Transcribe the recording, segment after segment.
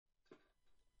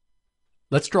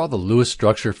Let's draw the Lewis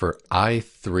structure for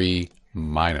I3-.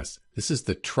 This is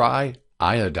the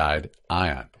triiodide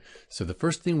ion. So the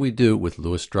first thing we do with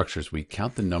Lewis structures, we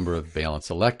count the number of valence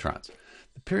electrons.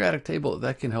 The periodic table,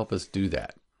 that can help us do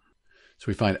that. So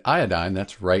we find iodine,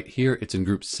 that's right here. It's in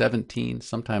group 17,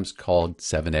 sometimes called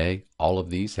 7A. All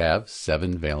of these have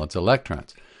 7 valence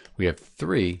electrons. We have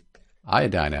 3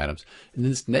 iodine atoms, and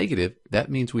this negative, that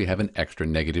means we have an extra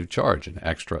negative charge, an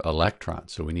extra electron.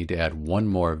 So we need to add one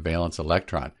more valence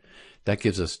electron. That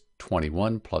gives us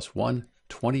 21 plus 1,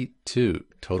 22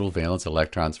 total valence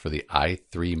electrons for the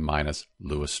I3-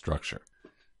 Lewis structure.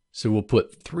 So we'll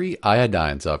put 3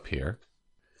 iodines up here,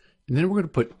 and then we're going to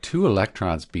put 2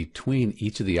 electrons between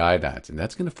each of the iodines, and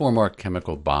that's going to form our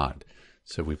chemical bond.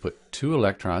 So we put 2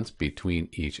 electrons between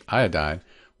each iodine.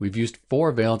 We've used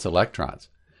 4 valence electrons.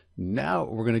 Now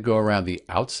we're going to go around the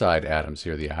outside atoms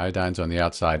here, the iodines on the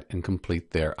outside, and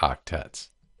complete their octets.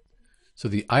 So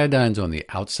the iodines on the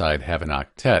outside have an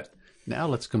octet. Now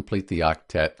let's complete the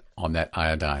octet on that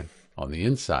iodine on the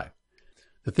inside.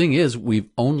 The thing is, we've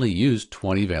only used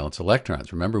 20 valence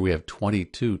electrons. Remember, we have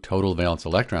 22 total valence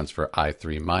electrons for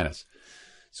I3-.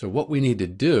 So what we need to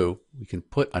do, we can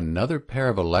put another pair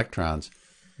of electrons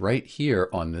right here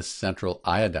on this central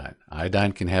iodine.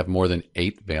 Iodine can have more than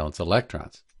 8 valence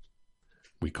electrons.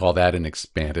 We call that an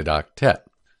expanded octet.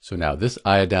 So now this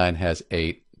iodine has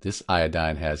 8, this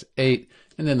iodine has 8,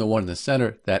 and then the one in the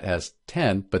center, that has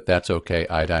 10, but that's okay.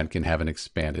 Iodine can have an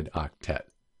expanded octet.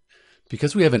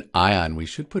 Because we have an ion, we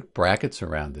should put brackets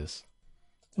around this.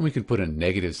 And we can put a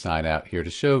negative sign out here to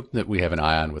show that we have an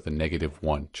ion with a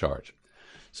 -1 charge.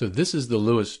 So this is the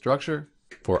Lewis structure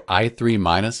for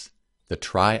I3-, the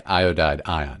triiodide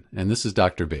ion. And this is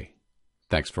Dr. B.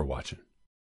 Thanks for watching.